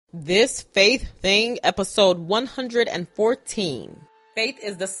This Faith Thing, episode 114. Faith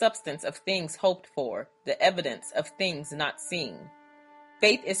is the substance of things hoped for, the evidence of things not seen.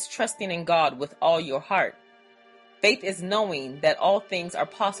 Faith is trusting in God with all your heart. Faith is knowing that all things are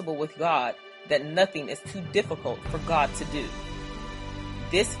possible with God, that nothing is too difficult for God to do.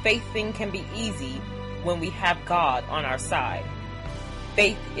 This faith thing can be easy when we have God on our side.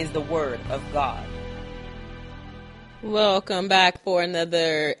 Faith is the word of God. Welcome back for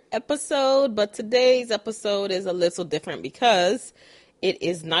another episode, but today's episode is a little different because it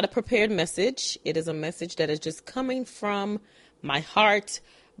is not a prepared message. It is a message that is just coming from my heart.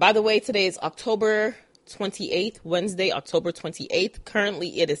 By the way, today is October 28th, Wednesday, October 28th.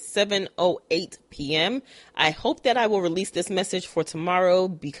 Currently, it is 7:08 p.m. I hope that I will release this message for tomorrow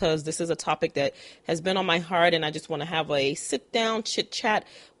because this is a topic that has been on my heart and I just want to have a sit down chit chat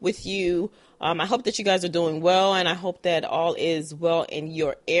with you. I hope that you guys are doing well, and I hope that all is well in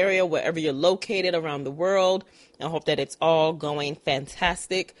your area, wherever you're located around the world. I hope that it's all going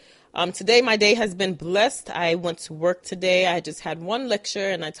fantastic. Today, my day has been blessed. I went to work today. I just had one lecture,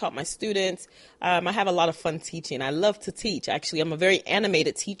 and I taught my students. I have a lot of fun teaching. I love to teach. Actually, I'm a very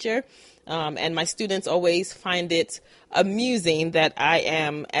animated teacher, and my students always find it amusing that I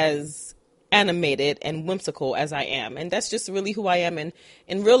am as animated and whimsical as I am. And that's just really who I am in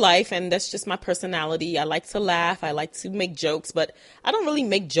real life. And that's just my personality. I like to laugh. I like to make jokes, but I don't really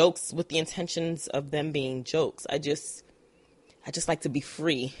make jokes with the intentions of them being jokes. I just like to be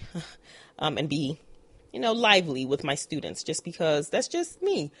free, and be, lively with my students just because that's just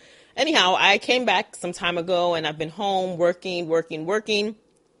me. Anyhow, I came back some time ago and I've been home working.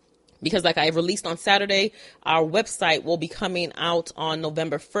 Because like I released on Saturday, our website will be coming out on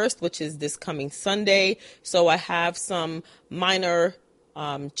November 1st, which is this coming Sunday. So I have some minor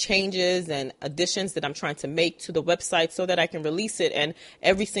changes and additions that I'm trying to make to the website so that I can release it. And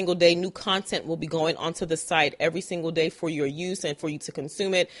every single day, new content will be going onto the site every single day for your use and for you to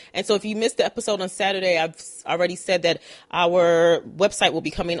consume it. And so if you missed the episode on Saturday, I've already said that our website will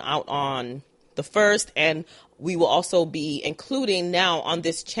be coming out on the 1st, and we will also be including now on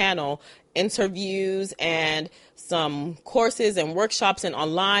this channel interviews and some courses and workshops, and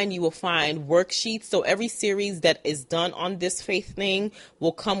online you will find worksheets. So every series that is done on this faith thing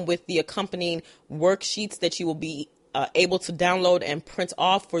will come with the accompanying worksheets that you will be able to download and print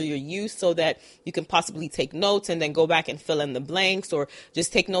off for your use so that you can possibly take notes and then go back and fill in the blanks, or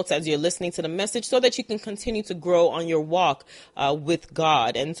just take notes as you're listening to the message so that you can continue to grow on your walk with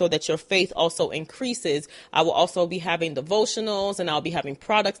God, and so that your faith also increases. I will also be having devotionals, and I'll be having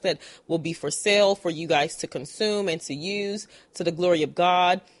products that will be for sale for you guys to consume and to use to the glory of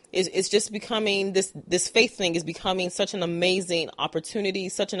God. It's just becoming, this faith thing is becoming such an amazing opportunity,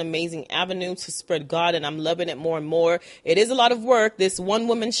 such an amazing avenue to spread God, and I'm loving it more and more. It is a lot of work. This one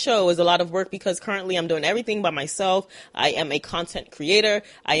woman show is a lot of work because currently I'm doing everything by myself. I am a content creator.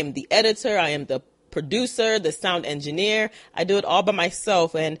 I am the editor. I am the producer, the sound engineer. I do it all by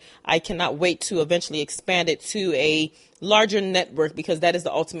myself, and I cannot wait to eventually expand it to a larger network, because that is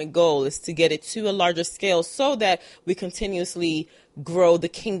the ultimate goal, is to get it to a larger scale so that we continuously grow the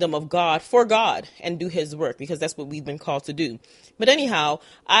kingdom of God for God and do his work, because that's what we've been called to do. But anyhow,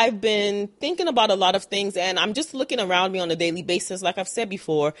 I've been thinking about a lot of things, and I'm just looking around me on a daily basis. Like I've said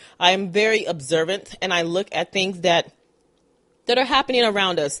before, I am very observant, and I look at things that are happening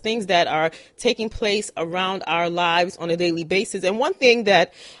around us, things that are taking place around our lives on a daily basis. And one thing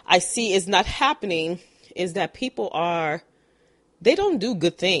that I see is not happening is that they don't do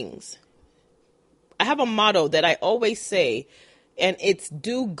good things. I have a motto that I always say, and it's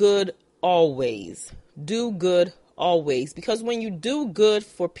do good always. Do good always. Because when you do good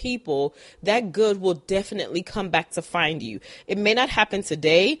for people, that good will definitely come back to find you. It may not happen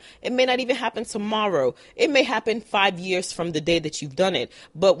today. It may not even happen tomorrow. It may happen 5 years from the day that you've done it.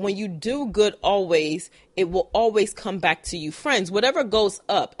 But when you do good always, it will always come back to you. Friends, whatever goes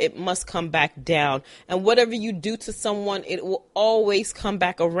up, it must come back down. And whatever you do to someone, it will always come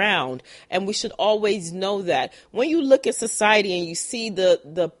back around. And we should always know that. When you look at society and you see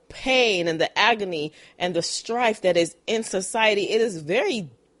the pain and the agony and the strife that is in society, it is very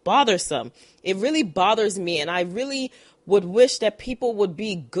bothersome. It really bothers me. And I really would wish that people would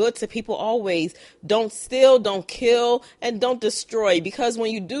be good to people always. Don't steal, don't kill, and don't destroy. Because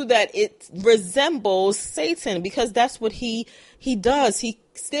when you do that, it resembles Satan, because that's what he does. He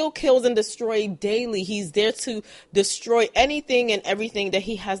still kills and destroys daily. He's there to destroy anything and everything that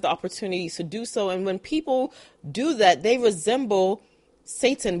he has the opportunity to do so. And when people do that, they resemble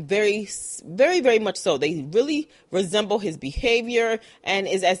Satan very, very, very much so. They really resemble his behavior, and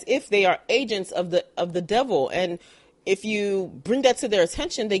is as if they are agents of the devil. And if you bring that to their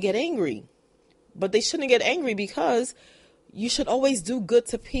attention, they get angry. But they shouldn't get angry, because you should always do good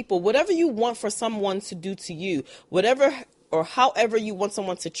to people. Whatever you want for someone to do to you, whatever or however you want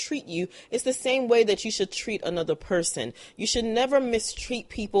someone to treat you, it's the same way that you should treat another person. You should never mistreat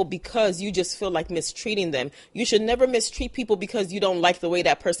people because you just feel like mistreating them. You should never mistreat people because you don't like the way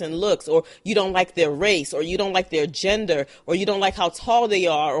that person looks, or you don't like their race, or you don't like their gender, or you don't like how tall they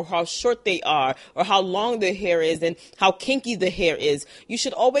are, or how short they are, or how long their hair is, and how kinky the hair is. You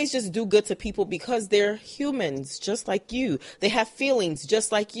should always just do good to people because they're humans just like you. They have feelings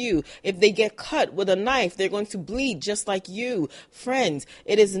just like you. If they get cut with a knife, they're going to bleed just like you. Friends,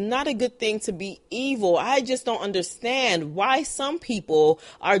 it is not a good thing to be evil. I just don't understand why some people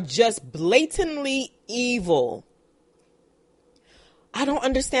are just blatantly evil. I don't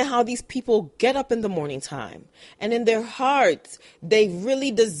understand how these people get up in the morning time and in their hearts, they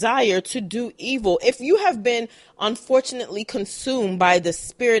really desire to do evil. If you have been unfortunately consumed by the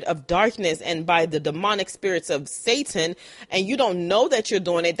spirit of darkness and by the demonic spirits of Satan, and you don't know that you're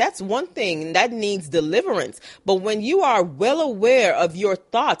doing it, that's one thing that needs deliverance. But when you are well aware of your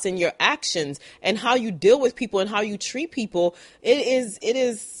thoughts and your actions and how you deal with people and how you treat people, it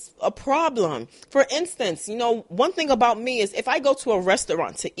is a problem. For instance, one thing about me is if I go to a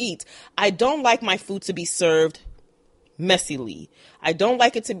restaurant to eat, I don't like my food to be served messily. I don't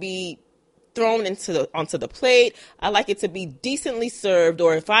like it to be thrown onto the plate. I like it to be decently served.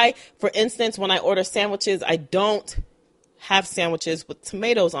 Or for instance, when I order sandwiches, I don't have sandwiches with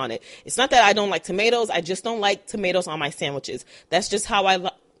tomatoes on it. It's not that I don't like tomatoes. I just don't like tomatoes on my sandwiches. That's just how I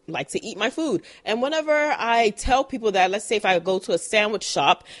like to eat my food. And whenever I tell people that, let's say if I go to a sandwich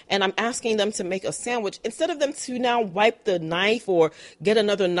shop and I'm asking them to make a sandwich, instead of them to now wipe the knife or get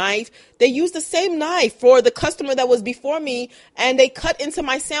another knife, they use the same knife for the customer that was before me, and they cut into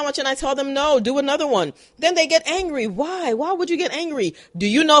my sandwich, and I tell them, no, do another one. Then they get angry. Why? Why would you get angry? Do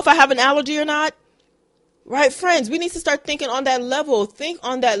you know if I have an allergy or not? Right, friends, we need to start thinking on that level. Think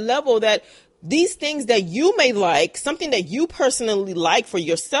on that level that these things that you may like, something that you personally like for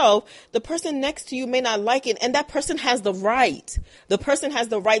yourself, the person next to you may not like it. And that person has the right. The person has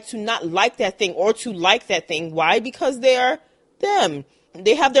the right to not like that thing or to like that thing. Why? Because they are them.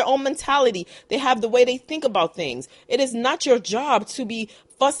 They have their own mentality. They have the way they think about things. It is not your job to be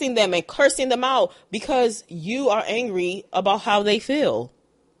fussing them and cursing them out because you are angry about how they feel.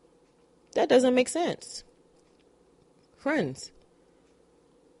 That doesn't make sense. Friends,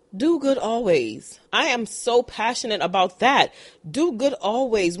 do good always. I am so passionate about that. Do good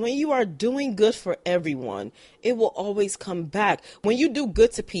always. When you are doing good for everyone, it will always come back. When you do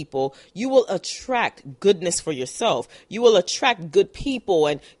good to people, you will attract goodness for yourself. You will attract good people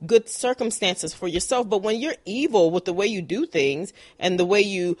and good circumstances for yourself. But when you're evil with the way you do things and the way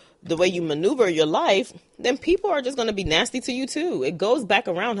you maneuver your life, then people are just going to be nasty to you too. It goes back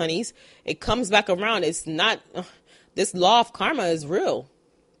around, honeys. It comes back around. It's not, this law of karma is real.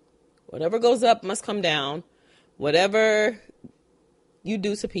 Whatever goes up must come down. Whatever you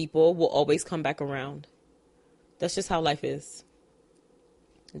do to people will always come back around. That's just how life is.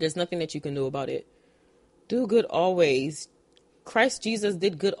 There's nothing that you can do about it. Do good always. Christ Jesus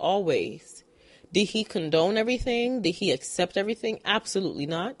did good always. Did he condone everything? Did he accept everything? Absolutely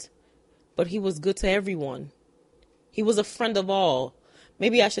not. But he was good to everyone. He was a friend of all.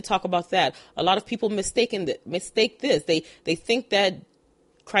 Maybe I should talk about that. A lot of people mistake this. They think that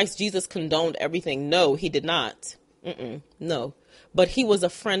Christ Jesus condoned everything. No, he did not. No. But he was a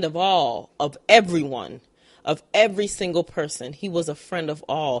friend of all, of everyone, of every single person. He was a friend of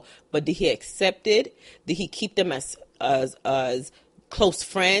all. But did he accept it? Did he keep them as close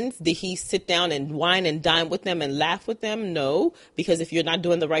friends? Did he sit down and wine and dine with them and laugh with them? No, because if you're not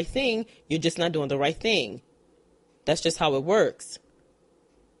doing the right thing, you're just not doing the right thing. That's just how it works.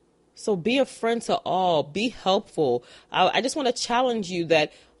 So be a friend to all. Be helpful. I just want to challenge you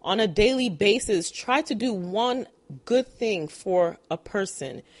that on a daily basis, try to do one good thing for a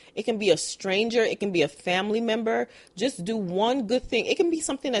person. It can be a stranger. It can be a family member. Just do one good thing. It can be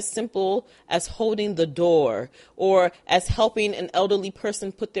something as simple as holding the door or as helping an elderly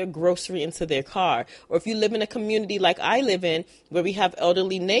person put their grocery into their car. Or if you live in a community like I live in where we have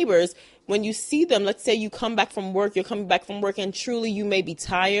elderly neighbors, when you see them, let's say you come back from work, you're coming back from work and truly you may be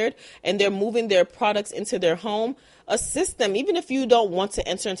tired and they're moving their products into their home, assist them. Even if you don't want to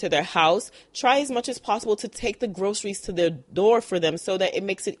enter into their house, try as much as possible to take the groceries to their door for them so that it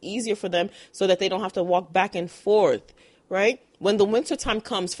makes it easier for them so that they don't have to walk back and forth, right? when the wintertime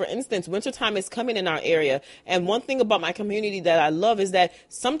comes, for instance, wintertime is coming in our area. And one thing about my community that I love is that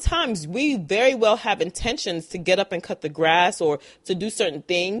sometimes we very well have intentions to get up and cut the grass or to do certain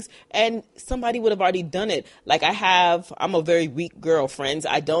things, and somebody would have already done it. Like I'm a very weak girl, friends.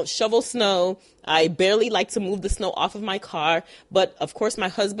 I don't shovel snow. I barely like to move the snow off of my car, but of course my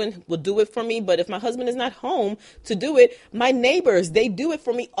husband will do it for me. But if my husband is not home to do it, my neighbors, they do it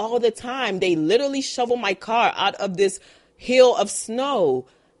for me all the time. They literally shovel my car out of this hill of snow.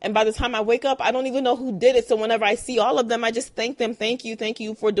 And by the time I wake up, I don't even know who did it. So whenever I see all of them, I just thank them. Thank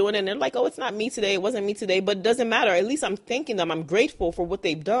you for doing it. And they're like, oh, it's not me today. It wasn't me today, but it doesn't matter. At least I'm thanking them. I'm grateful for what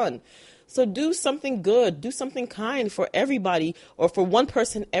they've done. So do something good, do something kind for everybody or for one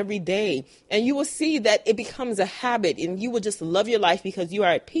person every day. And you will see that it becomes a habit and you will just love your life because you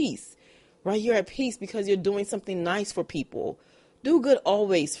are at peace, right? You're at peace because you're doing something nice for people. Do good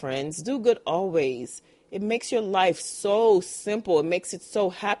always, friends. Do good always. It makes your life so simple. It makes it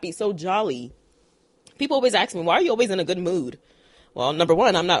so happy, so jolly. People always ask me, why are you always in a good mood? Well, number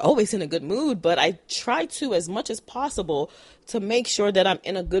one, I'm not always in a good mood, but I try to, as much as possible, to make sure that I'm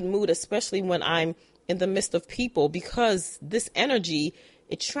in a good mood, especially when I'm in the midst of people, because this energy,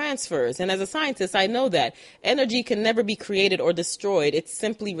 it transfers. And as a scientist, I know that energy can never be created or destroyed. It's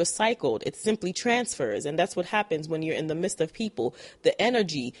simply recycled. It simply transfers. And that's what happens when you're in the midst of people. The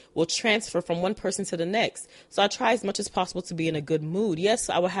energy will transfer from one person to the next. So I try as much as possible to be in a good mood. Yes,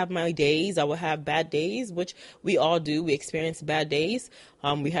 I will have my days. I will have bad days, which we all do. We experience bad days.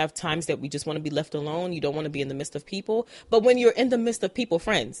 We have times that we just want to be left alone. You don't want to be in the midst of people. But when you're in the midst of people,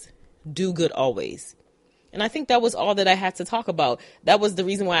 friends, do good always. And I think that was all that I had to talk about. That was the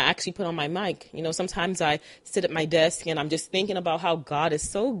reason why I actually put on my mic. You know, sometimes I sit at my desk and I'm just thinking about how God is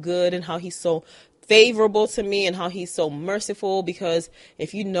so good and how he's so favorable to me and how he's so merciful, because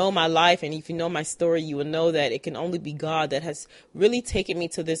if you know my life and if you know my story, you will know that it can only be God that has really taken me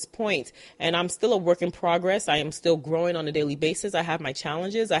to this point. And I'm still a work in progress. I am still growing on a daily basis. I have my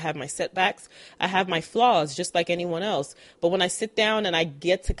challenges. I have my setbacks. I have my flaws just like anyone else. But when I sit down and I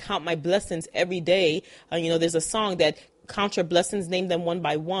get to count my blessings every day, there's a song that count your blessings, name them one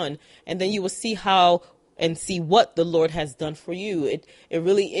by one. And then you will see how and see what the Lord has done for you. It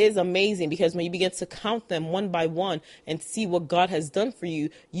really is amazing, because when you begin to count them one by one and see what God has done for you,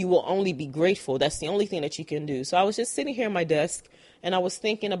 you will only be grateful. That's the only thing that you can do. So I was just sitting here at my desk and I was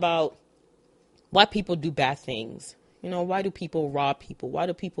thinking about why people do bad things. Why do people rob people? Why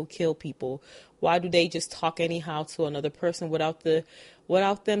do people kill people? Why do they just talk anyhow to another person without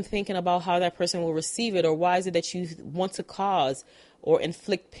them thinking about how that person will receive it? Or why is it that you want to cause or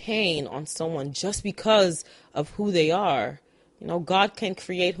inflict pain on someone just because of who they are? God can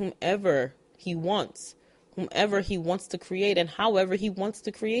create whomever he wants to create and however he wants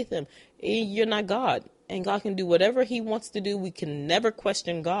to create them. You're not God, and God can do whatever he wants to do. We can never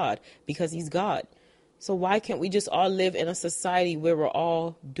question God because he's God. So why can't we just all live in a society where we're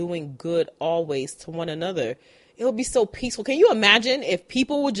all doing good always to one another? It would be so peaceful. Can you imagine if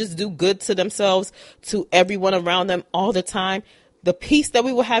people would just do good to themselves, to everyone around them all the time? The peace that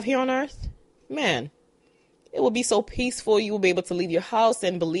we will have here on earth, man, it will be so peaceful. You will be able to leave your house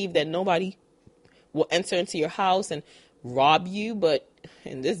and believe that nobody will enter into your house and rob you. But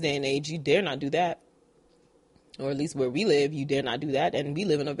in this day and age, you dare not do that. Or at least where we live, you dare not do that. And we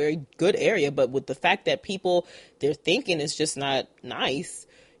live in a very good area. But with the fact that people, their thinking is just not nice,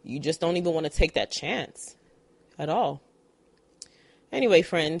 you just don't even want to take that chance at all. Anyway,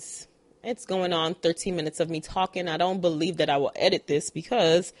 friends, it's going on 13 minutes of me talking. I don't believe that I will edit this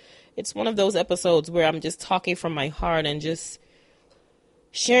because it's one of those episodes where I'm just talking from my heart and just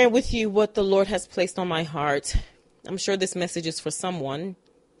sharing with you what the Lord has placed on my heart. I'm sure this message is for someone,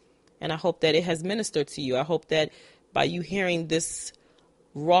 and I hope that it has ministered to you. I hope that by you hearing this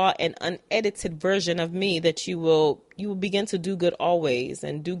raw and unedited version of me, that you will begin to do good always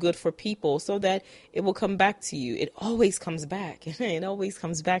and do good for people, so that it will come back to you. It always comes back. It always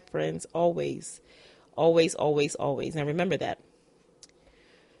comes back, friends. Always, always, always, always. And remember that.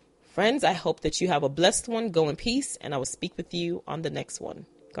 Friends, I hope that you have a blessed one. Go in peace, and I will speak with you on the next one.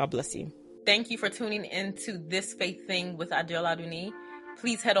 God bless you. Thank you for tuning into This Faith Thing with Adeola.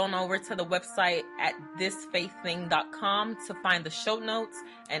 Please head on over to the website at thisfaiththing.com to find the show notes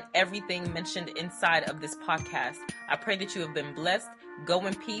and everything mentioned inside of this podcast. I pray that you have been blessed. Go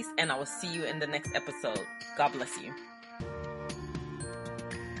in peace, and I will see you in the next episode. God bless you.